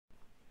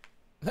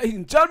Ladies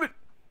and gentlemen,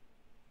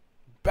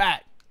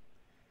 back.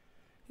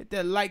 Hit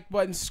that like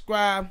button,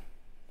 subscribe.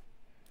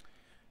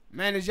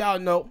 Man, as y'all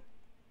know,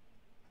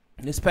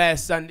 this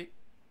past Sunday,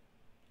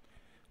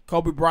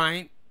 Kobe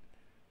Bryant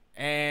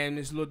and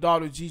his little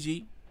daughter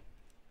Gigi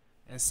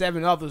and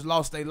 7 others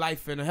lost their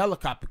life in a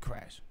helicopter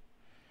crash.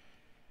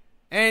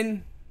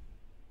 And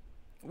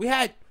we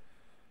had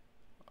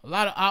a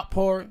lot of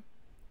outpouring,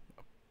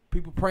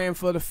 people praying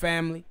for the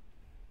family,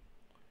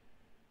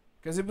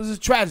 because it was a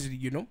tragedy,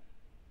 you know.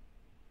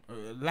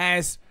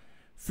 Last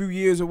few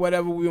years or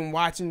whatever, we've been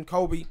watching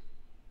Kobe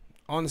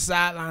on the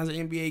sidelines of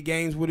NBA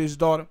games with his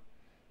daughter.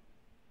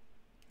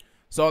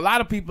 So a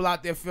lot of people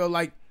out there feel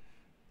like,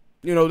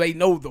 you know, they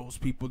know those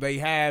people. They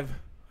have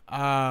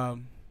a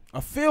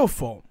feel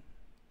for them.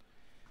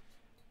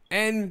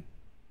 And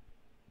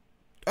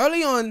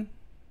early on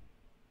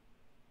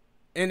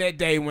in that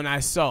day when I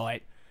saw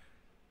it,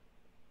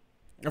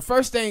 the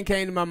first thing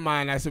came to my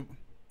mind, I said,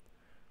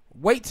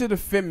 wait till the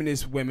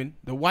feminist women,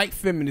 the white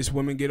feminist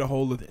women, get a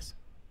hold of this.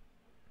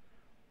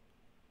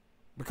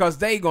 Because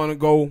they gonna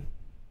go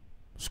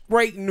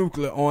straight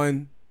nuclear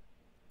on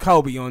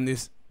Kobe on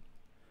this.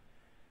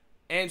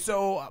 And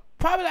so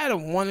probably out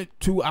of 1 or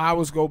 2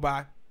 hours go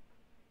by,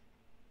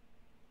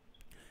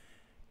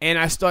 and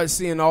I start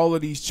seeing all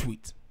of these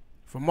tweets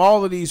from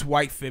all of these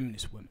white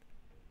feminist women.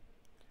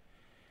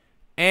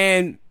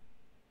 And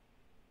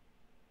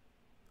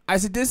I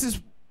said, this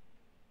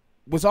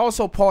was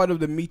also part of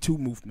the Me Too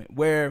movement,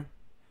 where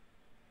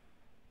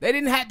they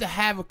didn't have to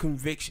have a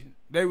conviction.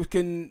 They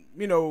can,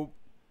 you know,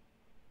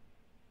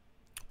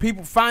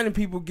 people finding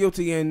people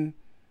guilty in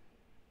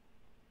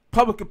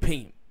public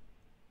opinion.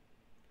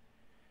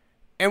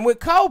 And with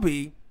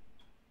Kobe,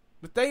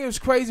 the thing that's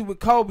crazy with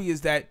Kobe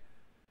is that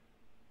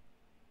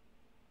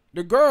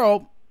the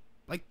girl,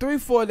 like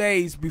 3-4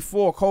 days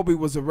before Kobe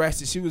was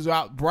arrested, she was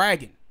out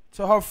bragging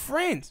to her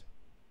friends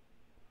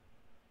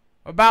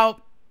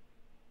about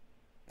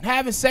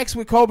having sex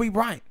with Kobe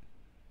Bryant.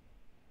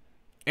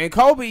 And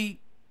Kobe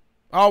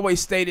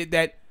always stated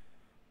that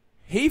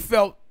he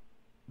felt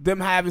them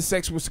having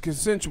sex was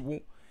consensual,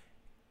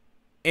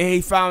 and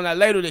he found out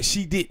later that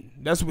she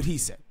didn't. That's what he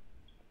said.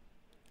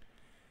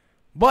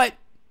 But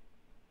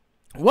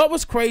what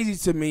was crazy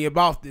to me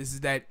about this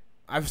is that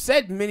I've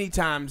said many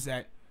times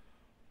that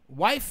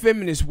white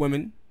feminist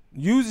women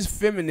uses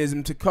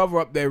feminism to cover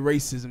up their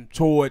racism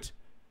towards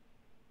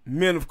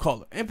men of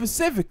color, and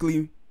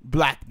specifically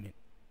black men.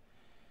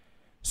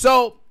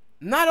 So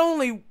not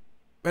only,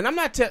 and I'm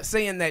not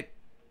saying that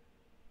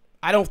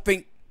I don't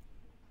think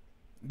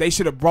they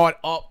should have brought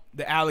up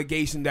the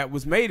allegation that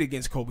was made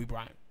against Kobe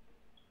Bryant.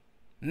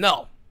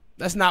 No,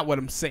 that's not what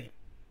I'm saying.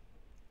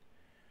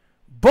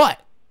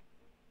 But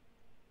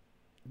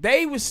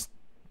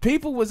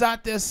people was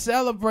out there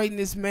celebrating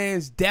this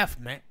man's death,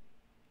 man.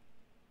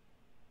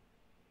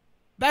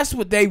 That's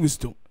what they was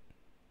doing.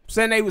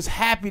 Saying they was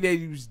happy that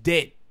he was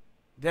dead,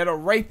 that a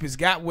rapist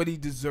got what he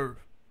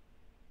deserved.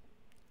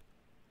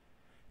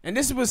 And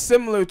this was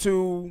similar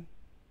to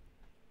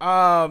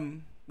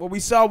what we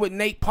saw with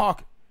Nate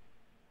Parker,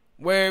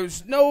 where there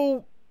was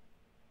no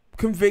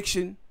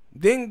conviction,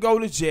 didn't go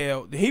to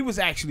jail. He was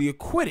actually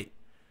acquitted.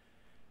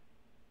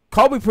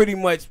 Kobe pretty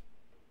much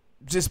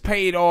just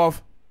paid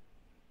off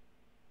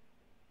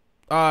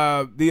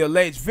the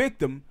alleged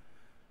victim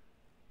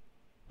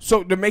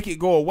so to make it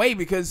go away,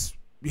 because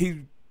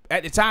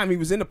at the time he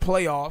was in the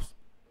playoffs.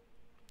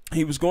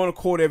 He was going to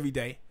court every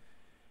day.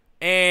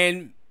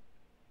 And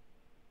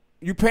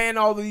you paying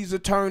all of these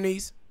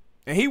attorneys,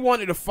 and he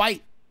wanted to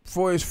fight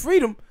for his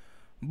freedom,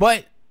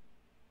 but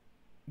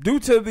due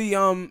to the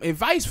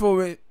advice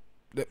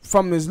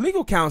from his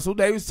legal counsel,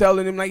 they was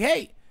telling him like,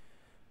 hey,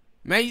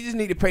 man, you just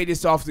need to pay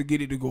this off to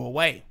get it to go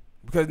away.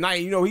 Because now,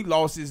 you know, he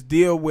lost his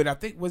deal with, I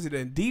think, was it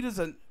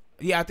Adidas?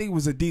 Yeah, I think it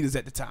was Adidas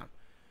at the time.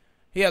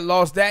 He had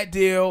lost that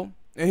deal,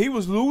 and he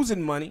was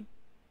losing money.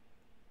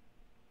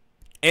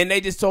 And they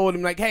just told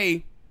him like,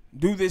 hey,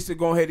 do this to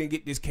go ahead and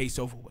get this case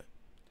over with.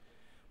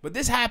 But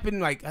this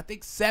happened like, I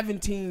think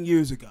 17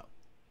 years ago.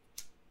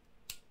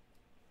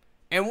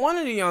 And one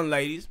of the young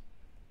ladies,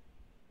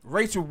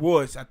 Rachel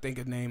Woods, I think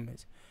her name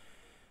is,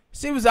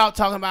 she was out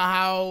talking about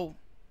how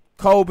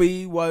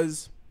Kobe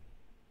was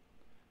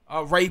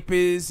a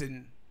rapist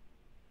and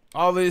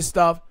all this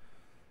stuff.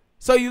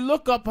 So you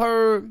look up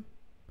her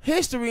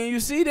history and you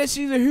see that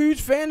she's a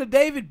huge fan of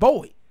David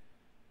Bowie.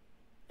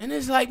 And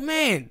it's like,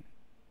 man,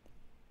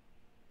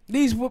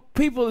 these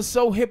people are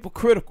so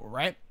hypocritical,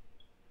 right?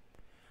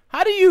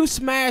 How do you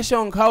smash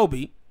on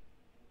Kobe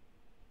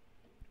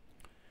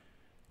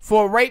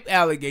for a rape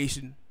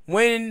allegation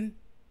when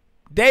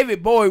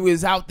David Bowie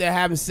was out there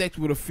having sex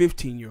with a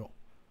 15-year-old,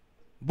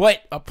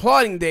 but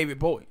applauding David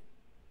Bowie?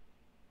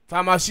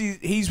 Talking about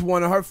he's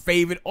one of her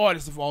favorite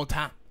artists of all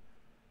time.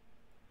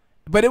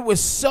 But it was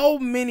so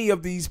many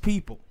of these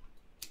people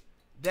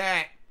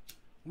that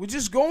were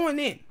just going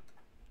in.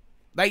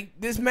 Like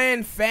this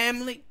man's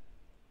family.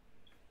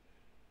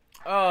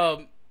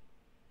 Got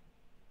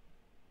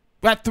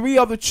 3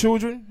 other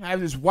children.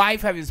 Have his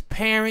wife, have his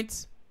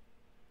parents,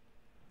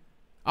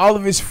 all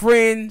of his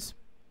friends.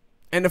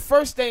 And the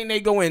first thing they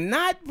go in,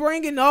 not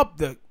bringing up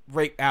the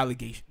rape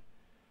allegation,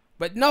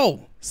 but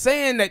no,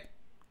 saying that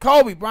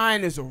Kobe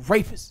Bryant is a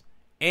rapist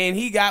and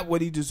he got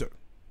what he deserved.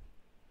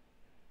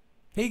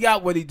 He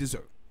got what he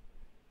deserved.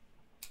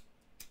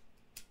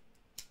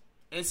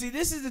 And see,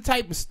 this is the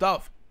type of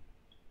stuff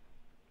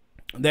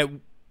that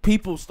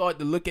people start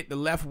to look at the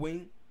left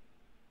wing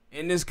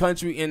in this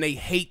country and they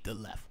hate the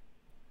left.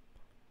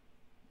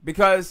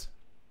 Because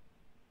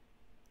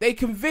they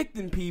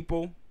convicting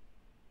people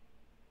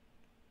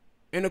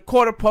in a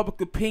court of public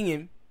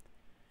opinion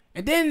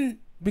and then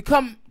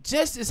become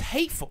just as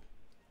hateful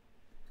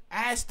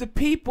as the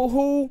people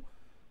who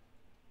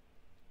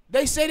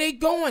they say they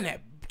going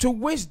at to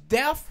wish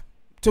death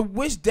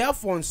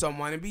on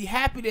someone and be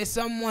happy that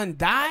someone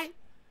died.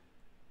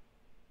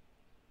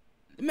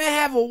 The man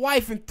have a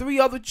wife and 3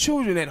 other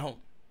children at home.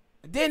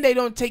 And then they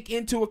don't take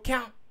into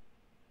account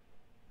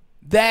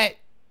that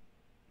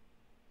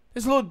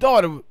his little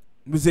daughter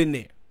was in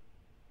there.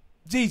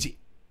 Gigi.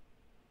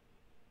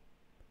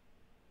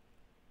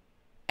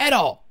 At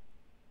all.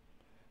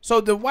 So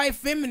the white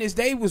feminists,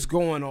 they was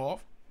going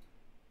off.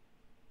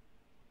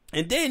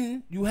 And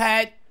then you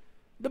had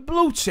the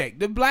blue chick,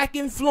 the black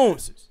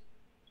influencers.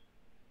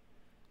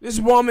 This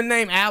woman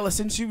named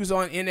Allison, she was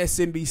on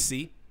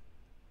MSNBC.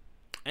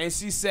 And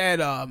she said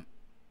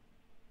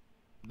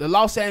the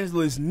Los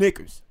Angeles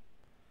Knickers.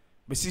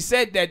 But she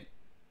said that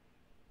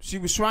she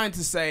was trying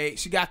to say,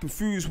 she got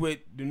confused with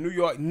the New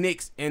York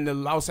Knicks and the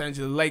Los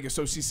Angeles Lakers.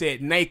 So she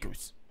said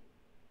Nakers.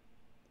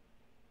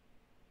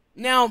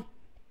 Now,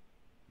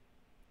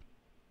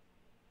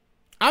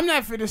 I'm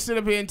not finna sit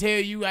up here and tell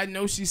you I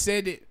know she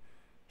said it.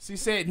 She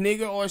said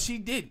nigger or she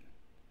didn't.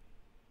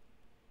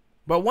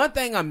 But one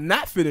thing I'm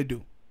not finna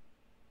do,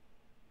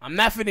 I'm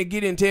not finna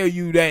get and tell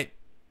you that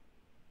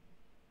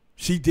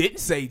she didn't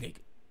say nigger.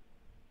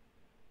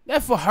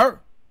 That's for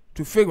her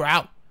to figure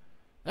out.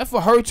 That's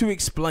for her to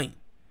explain.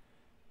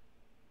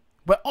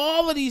 But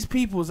all of these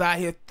people's out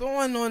here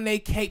throwing on their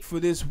cake for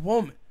this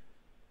woman.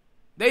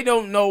 They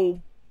don't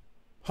know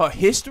her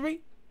history.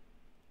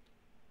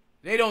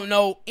 They don't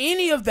know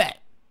any of that.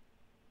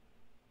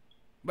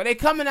 But they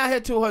coming out here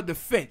to her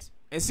defense.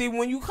 And see,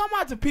 when you come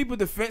out to people's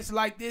defense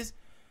like this,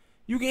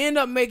 you can end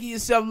up making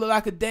yourself look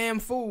like a damn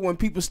fool when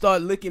people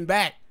start looking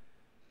back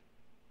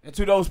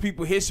into those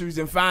people's histories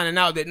and finding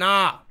out that,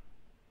 nah,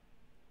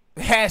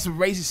 they had some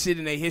racist shit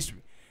in their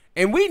history.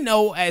 And we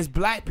know as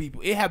black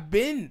people, it have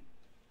been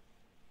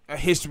a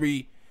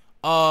history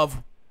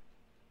of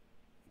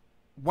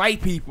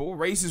white people,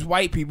 racist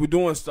white people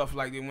doing stuff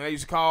like that. When they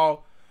used to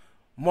call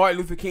Martin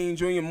Luther King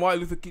Jr., Martin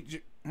Luther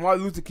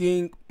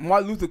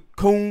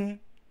Coon,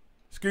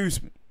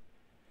 excuse me.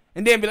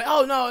 And then be like,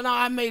 oh, no,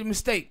 I made a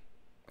mistake.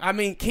 I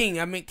meant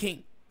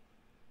King.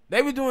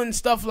 They were doing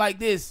stuff like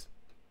this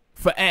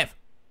forever.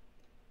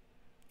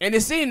 And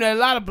it seemed that a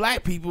lot of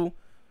black people,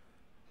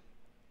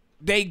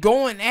 they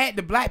going at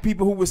the black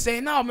people who were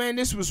saying, no, man,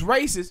 this was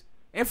racist.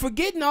 And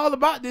forgetting all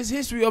about this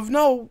history of,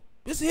 no,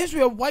 this is a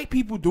history of white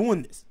people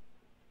doing this.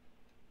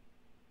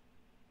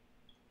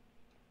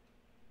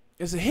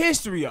 It's a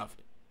history of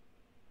it.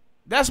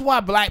 That's why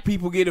black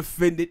people get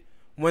offended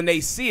when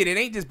they see it. It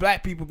ain't just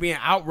black people being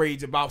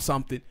outraged about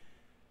something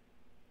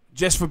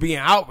just for being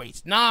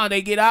outraged. Nah,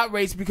 they get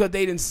outraged because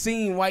they done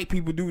seen white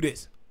people do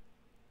this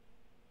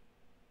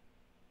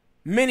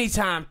many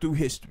times through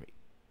history.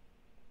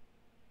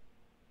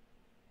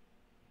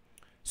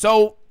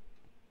 So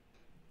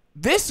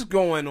this is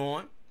going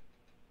on,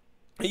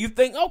 and you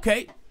think,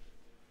 okay,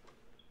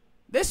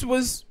 this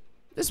was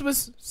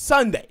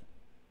Sunday.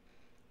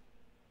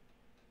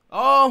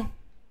 Oh,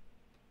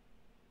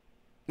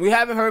 we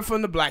haven't heard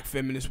from the black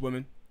feminist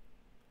women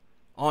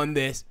on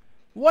this.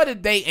 What is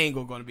their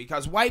angle going to be?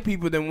 Because white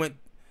people then went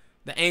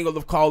the angle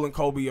of calling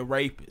Kobe a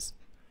rapist.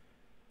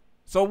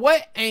 So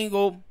what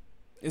angle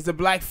is the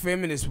black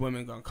feminist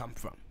women going to come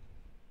from?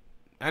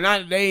 And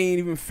they ain't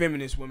even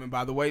feminist women,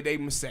 by the way. They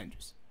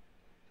misandrous.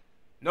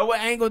 Know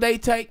what angle they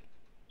take?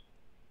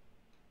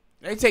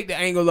 They take the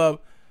angle of,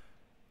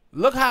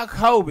 look how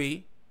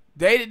Kobe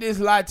dated this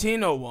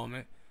Latino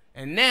woman,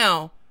 and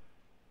now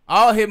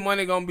all his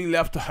money going to be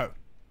left to her.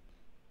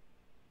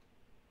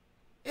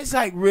 It's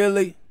like,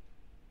 really?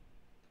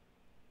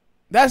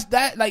 That's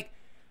that, like,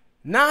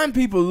 9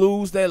 people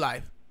lose their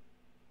life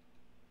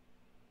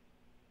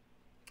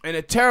in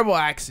a terrible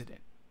accident.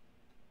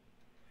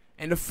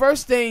 And the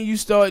first thing you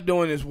start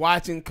doing is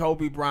watching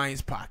Kobe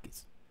Bryant's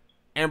pockets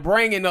and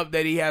bringing up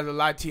that he has a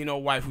Latino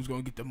wife who's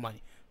going to get the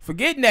money.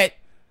 Forgetting that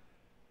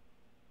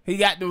he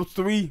got those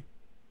 3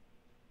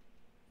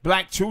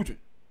 black children.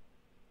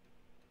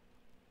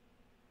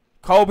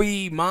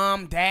 Kobe,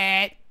 mom,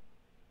 dad,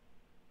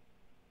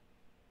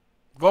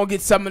 gonna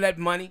get some of that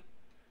money.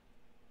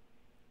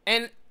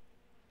 And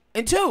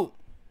 2,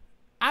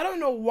 I don't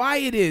know why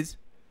it is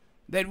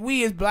that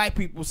we as black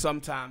people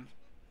sometimes,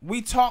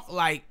 we talk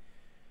like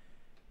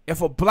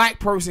if a black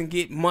person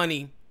get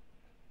money,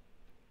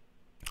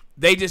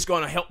 they just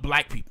gonna help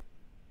black people.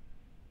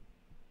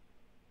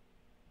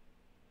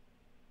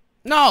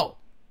 No,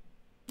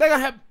 they're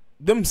gonna help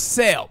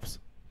themselves.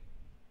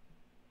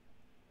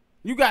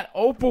 You got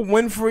Oprah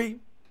Winfrey.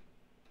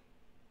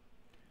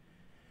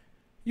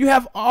 You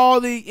have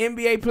all the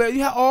NBA players.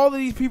 You have all of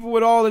these people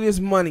with all of this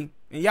money.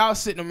 And y'all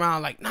sitting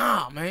around like,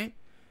 nah, man.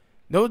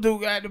 Those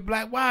dudes got the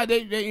black wire.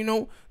 They, you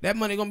know, that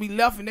money going to be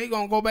left and they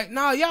going to go back.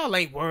 Nah, y'all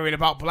ain't worried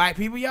about black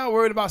people. Y'all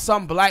worried about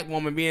some black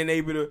woman being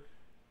able to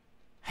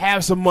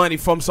have some money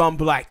from some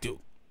black dude.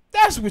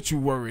 That's what you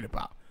worried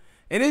about.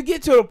 And it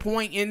get to the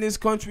point in this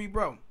country,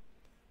 bro,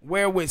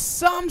 where with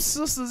some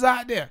sisters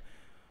out there,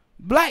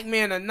 black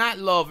men are not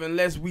loved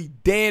unless we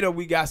dead or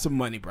we got some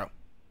money, bro.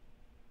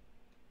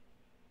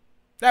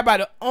 That's about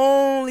the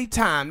only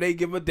time they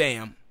give a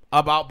damn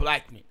about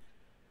black men.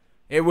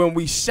 And when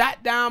we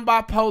shot down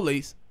by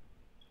police,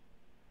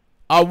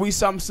 are we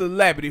some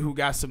celebrity who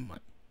got some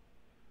money?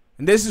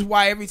 And this is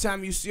why every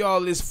time you see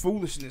all this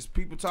foolishness,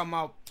 people talking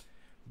about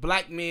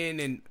black men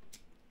and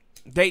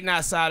dating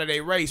outside of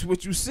their race,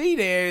 what you see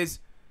there is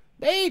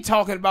they ain't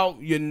talking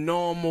about your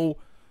normal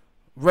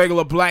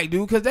regular black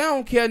dude, because they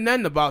don't care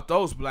nothing about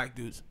those black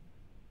dudes.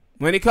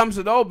 When it comes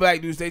to those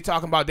black dudes, they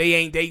talking about they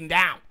ain't dating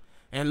down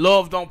and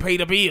love don't pay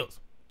the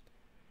bills.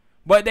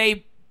 But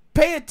they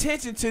pay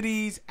attention to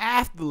these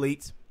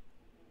athletes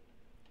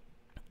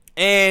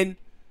and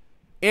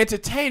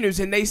entertainers,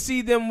 and they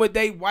see them with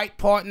their white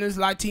partners,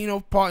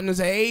 Latino partners,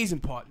 and Asian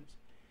partners.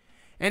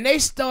 And they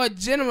start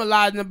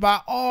generalizing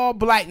about all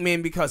black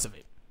men because of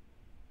it.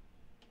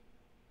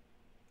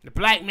 The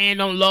black man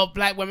don't love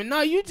black women. No,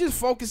 you just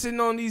focusing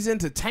on these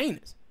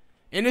entertainers.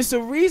 And it's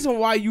the reason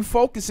why you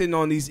focusing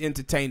on these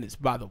entertainers,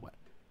 by the way.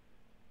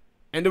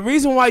 And the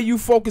reason why you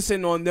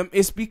focusing on them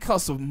is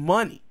because of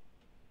money.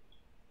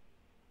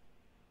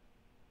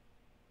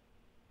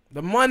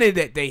 The money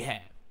that they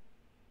have.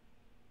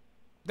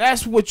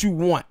 That's what you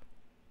want.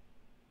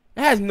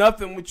 It has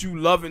nothing with you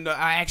loving the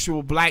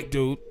actual black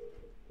dude.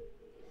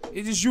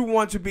 It's just you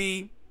want to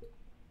be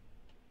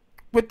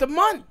with the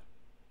money.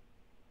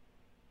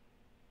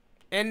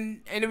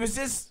 And it was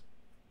just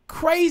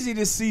crazy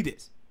to see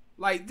this.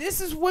 Like,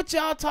 this is what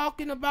y'all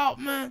talking about,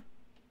 man.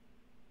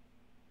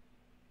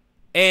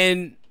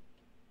 And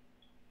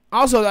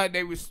also, like,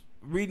 they was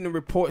reading the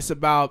reports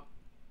about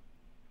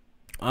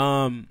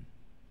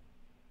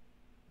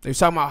they was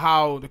talking about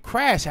how the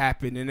crash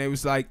happened, and it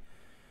was like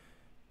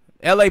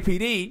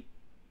LAPD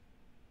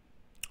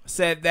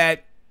said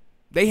that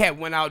they had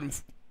went out and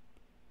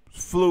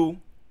flew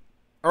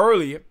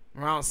earlier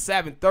around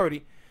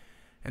 7:30,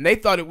 and they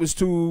thought it was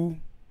too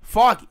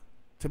foggy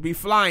to be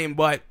flying,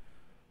 but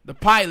the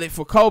pilot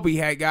for Kobe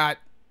had got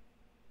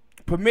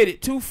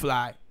permitted to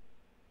fly,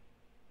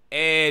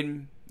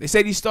 and they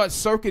said he started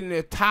circling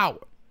the tower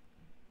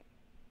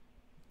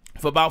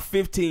for about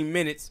 15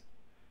 minutes,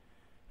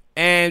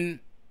 and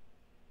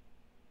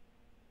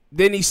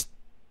then he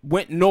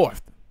went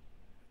north,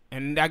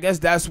 and I guess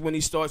that's when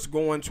he starts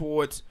going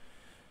towards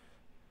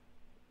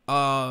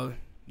the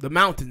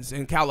mountains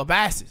in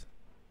Calabasas.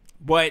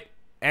 But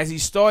as he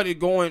started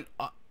going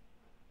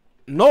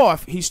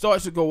north, he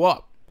starts to go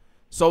up.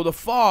 So the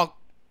fog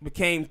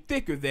became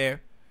thicker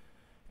there,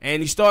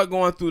 and he started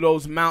going through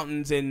those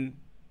mountains, and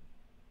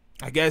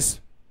I guess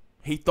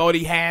he thought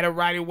he had it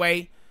right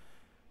away,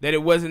 that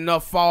it wasn't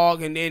enough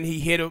fog, and then he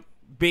hit a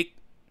big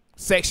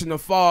section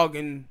of fog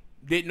and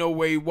didn't know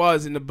where he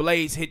was, and the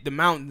blades hit the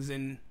mountains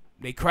and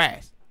they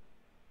crashed.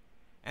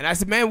 And I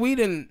said, man, we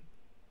done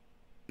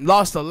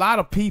lost a lot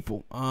of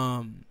people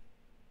and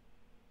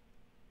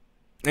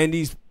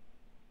these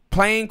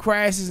plane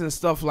crashes and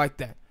stuff like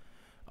that.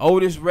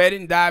 Otis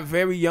Redding died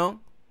very young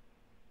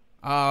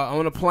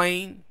on a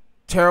plane.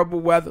 Terrible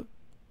weather.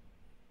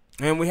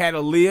 And we had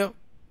Aaliyah.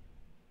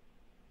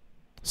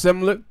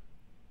 Similar.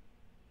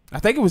 I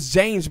think it was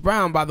James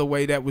Brown, by the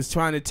way, that was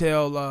trying to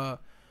tell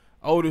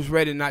Otis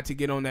Redding not to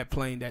get on that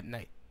plane that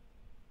night.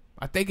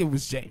 I think it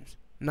was James.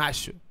 Not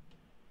sure.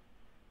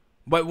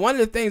 But one of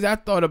the things I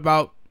thought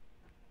about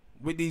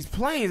with these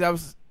planes, I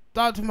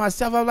thought to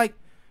myself, I was like,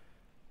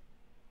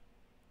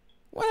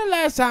 when the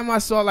last time I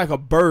saw like a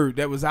bird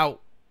that was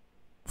out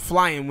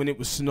flying when it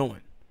was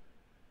snowing?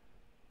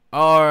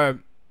 Or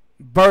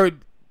bird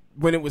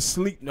when it was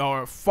sleeping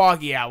or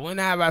foggy out? When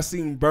have I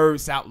seen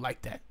birds out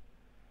like that?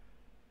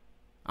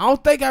 I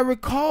don't think I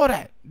recall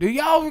that. Do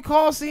y'all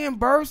recall seeing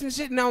birds and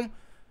shit? Now,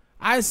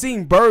 I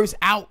seen birds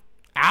out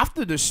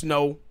after the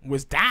snow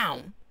was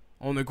down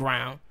on the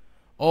ground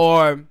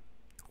or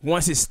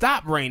once it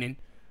stopped raining.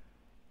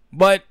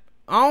 But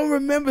I don't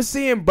remember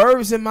seeing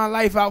birds in my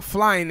life out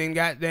flying in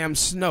goddamn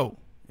snow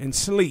and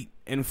sleet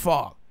and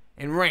fog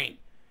and rain.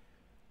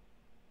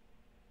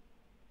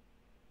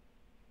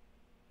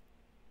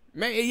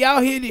 Man,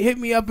 y'all hit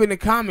me up in the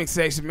comment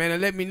section, man,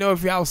 and let me know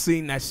if y'all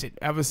seen that shit,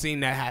 ever seen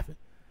that happen.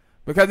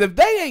 Because if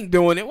they ain't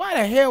doing it, why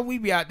the hell we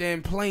be out there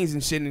in planes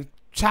and shit and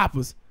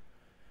choppers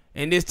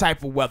in this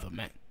type of weather,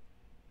 man?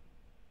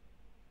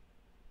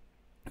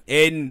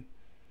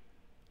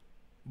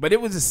 But it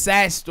was a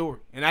sad story.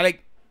 And I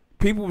think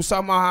people were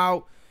talking about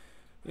how,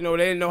 you know,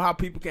 they didn't know how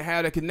people can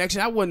have a connection.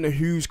 I wasn't a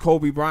huge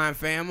Kobe Bryant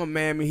fan. I'm a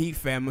Miami Heat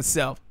fan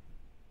myself.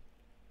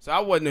 So I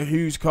wasn't a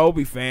huge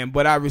Kobe fan,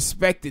 but I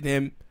respected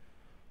him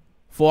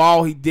for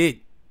all he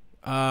did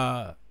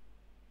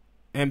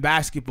in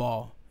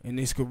basketball in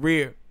his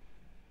career.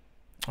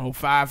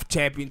 5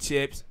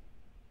 championships.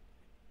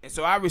 And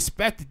so I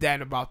respected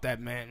that about that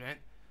man.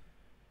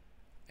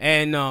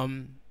 And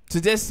to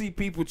just see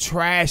people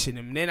trashing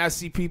him. And then I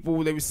see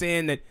people, they were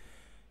saying that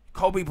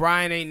Kobe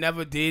Bryant ain't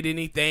never did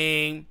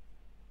anything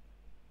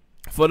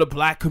for the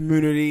black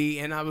community.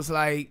 And I was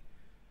like,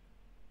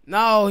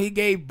 no, he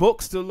gave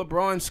books to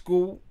LeBron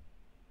School.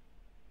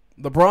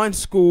 LeBron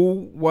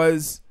School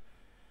was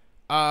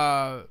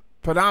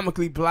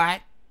predominantly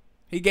black.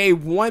 He gave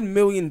 $1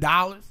 million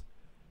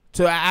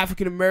to an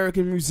African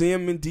American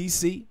museum in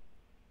D.C.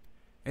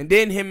 And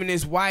then him and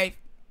his wife,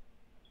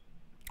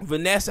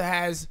 Vanessa,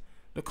 has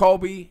the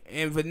Kobe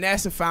and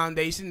Vanessa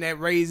Foundation that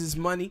raises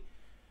money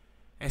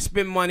and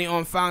spend money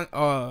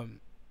on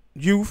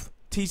youth,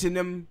 teaching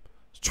them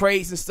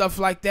trades and stuff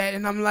like that.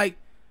 And I'm like,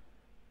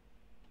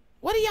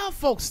 what are y'all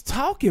folks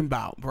talking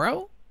about,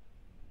 bro?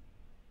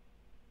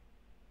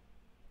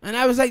 And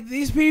I was like,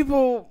 these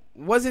people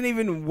wasn't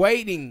even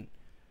waiting,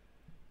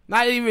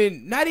 not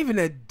even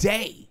a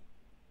day.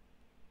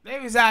 They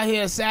was out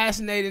here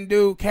assassinating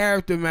dude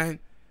character, man.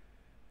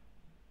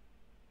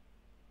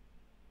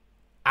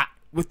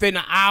 Within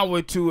an hour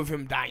or two of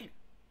him dying.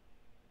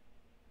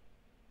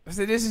 I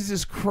said, this is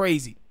just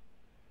crazy.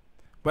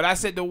 But I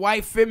said, the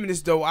white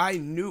feminists, though, I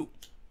knew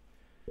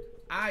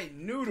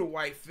the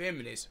white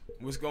feminists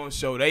was going to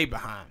show they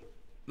behind.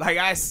 Like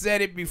I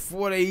said it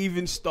before they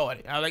even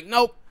started. I was like,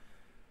 nope.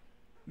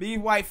 These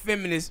white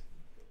feminists,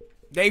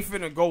 they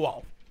finna go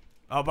off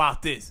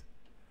about this.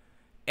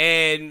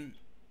 And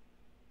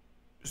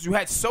you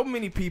had so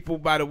many people,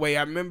 by the way.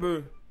 I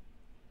remember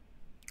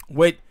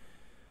with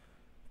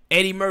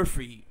Eddie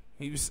Murphy.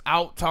 He was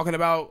out talking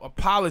about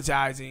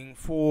apologizing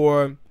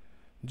for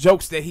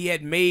jokes that he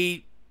had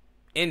made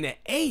in the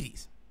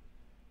 80s.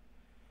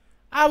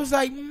 I was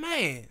like,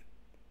 man,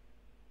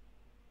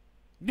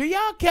 do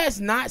y'all cats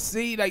not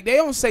see? Like, they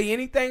don't say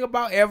anything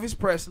about Elvis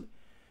Presley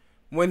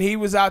when he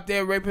was out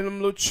there raping them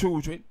little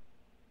children.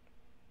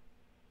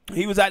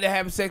 He was out there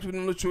having sex with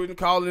them little children,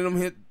 calling them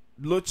his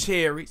little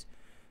cherries.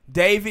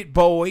 David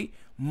Bowie,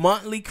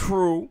 Motley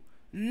Crue,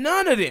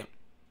 none of them.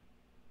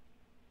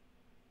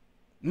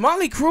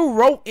 Motley Crue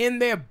wrote in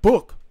their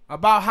book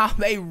about how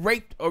they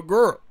raped a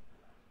girl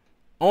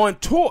on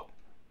tour.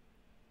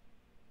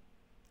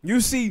 You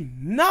see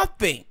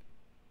nothing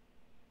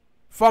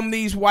from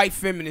these white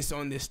feminists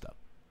on this stuff.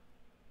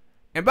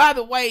 And by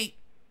the way,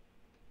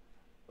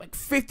 like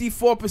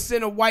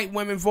 54% of white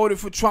women voted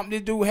for Trump.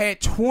 This dude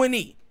had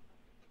 20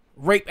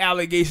 rape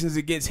allegations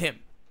against him.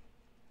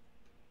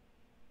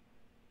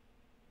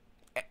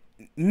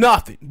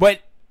 Nothing.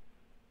 But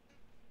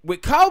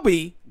with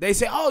Kobe, they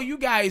say, oh, you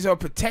guys are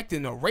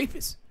protecting the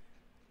rapists.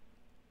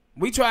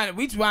 We trying,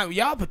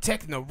 y'all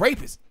protecting the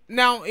rapists.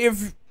 Now,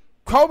 if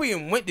Kobe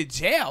went to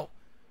jail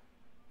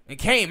and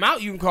came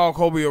out, you can call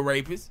Kobe a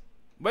rapist.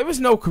 But there was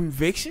no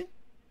conviction.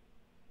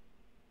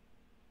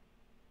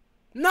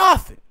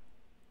 Nothing.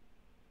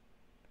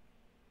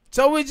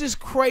 So it's just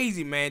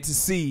crazy, man, to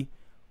see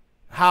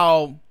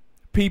how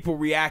people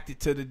reacted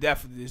to the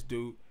death of this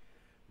dude.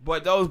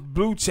 But those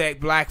blue check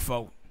black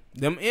folk,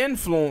 them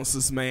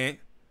influencers, man,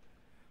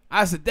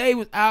 I said they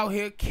was out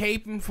here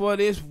caping for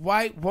this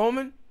white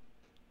woman.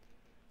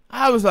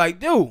 I was like,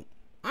 dude,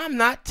 I'm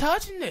not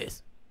touching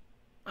this.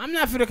 I'm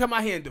not finna come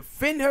out here and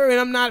defend her, and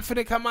I'm not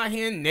finna come out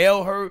here and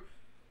nail her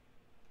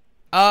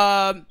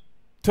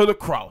to the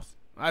cross.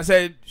 I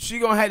said she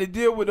gonna have to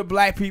deal with the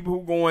black people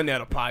who go in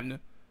there, partner.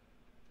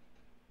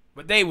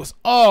 But they was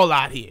all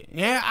out here.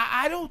 Yeah,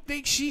 I don't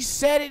think she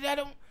said it.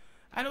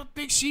 I don't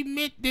think she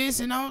meant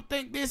this, and I don't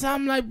think this.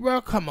 I'm like,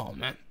 bro, come on,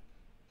 man.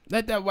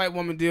 Let that white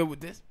woman deal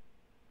with this.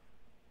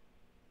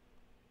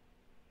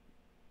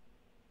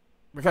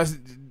 Because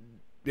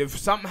if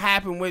something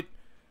happened with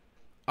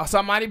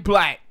somebody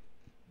black,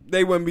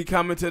 they wouldn't be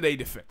coming to their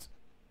defense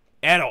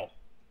at all.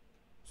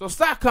 So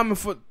stop coming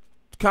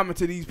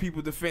to these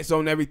people's defense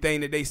on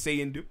everything that they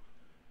say and do.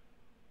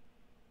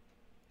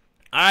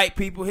 All right,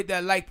 people, hit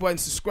that like button,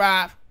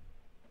 subscribe.